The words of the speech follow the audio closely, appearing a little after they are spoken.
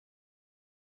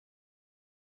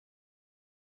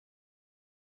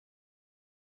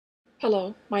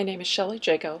Hello, my name is Shelley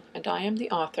Jagow, and I am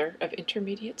the author of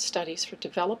Intermediate Studies for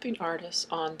Developing Artists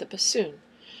on the Bassoon,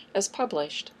 as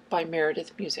published by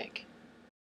Meredith Music.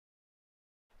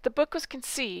 The book was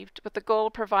conceived with the goal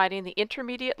of providing the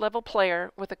intermediate level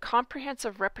player with a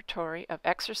comprehensive repertoire of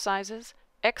exercises,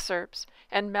 excerpts,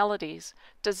 and melodies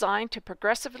designed to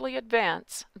progressively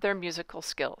advance their musical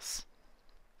skills.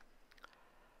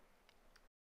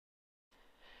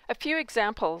 A few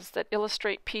examples that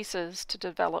illustrate pieces to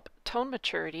develop tone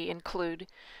maturity include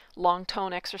long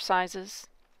tone exercises,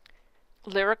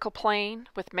 lyrical playing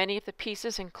with many of the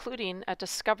pieces including a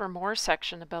Discover More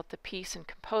section about the piece and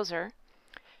composer,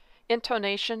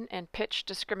 intonation and pitch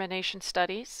discrimination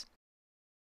studies,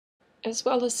 as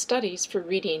well as studies for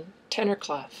reading tenor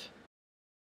clef.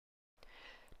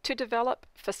 To develop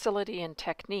facility and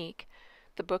technique,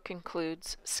 the book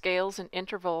includes scales and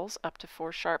intervals up to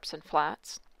 4 sharps and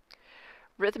flats,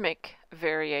 rhythmic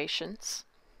variations,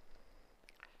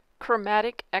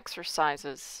 chromatic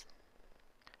exercises,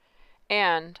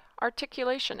 and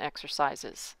articulation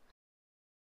exercises.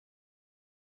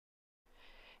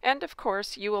 And of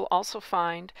course, you will also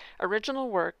find original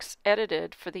works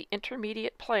edited for the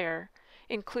intermediate player,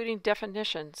 including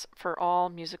definitions for all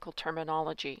musical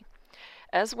terminology,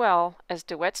 as well as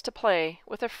duets to play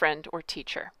with a friend or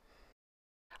teacher.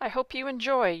 I hope you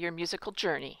enjoy your musical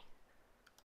journey.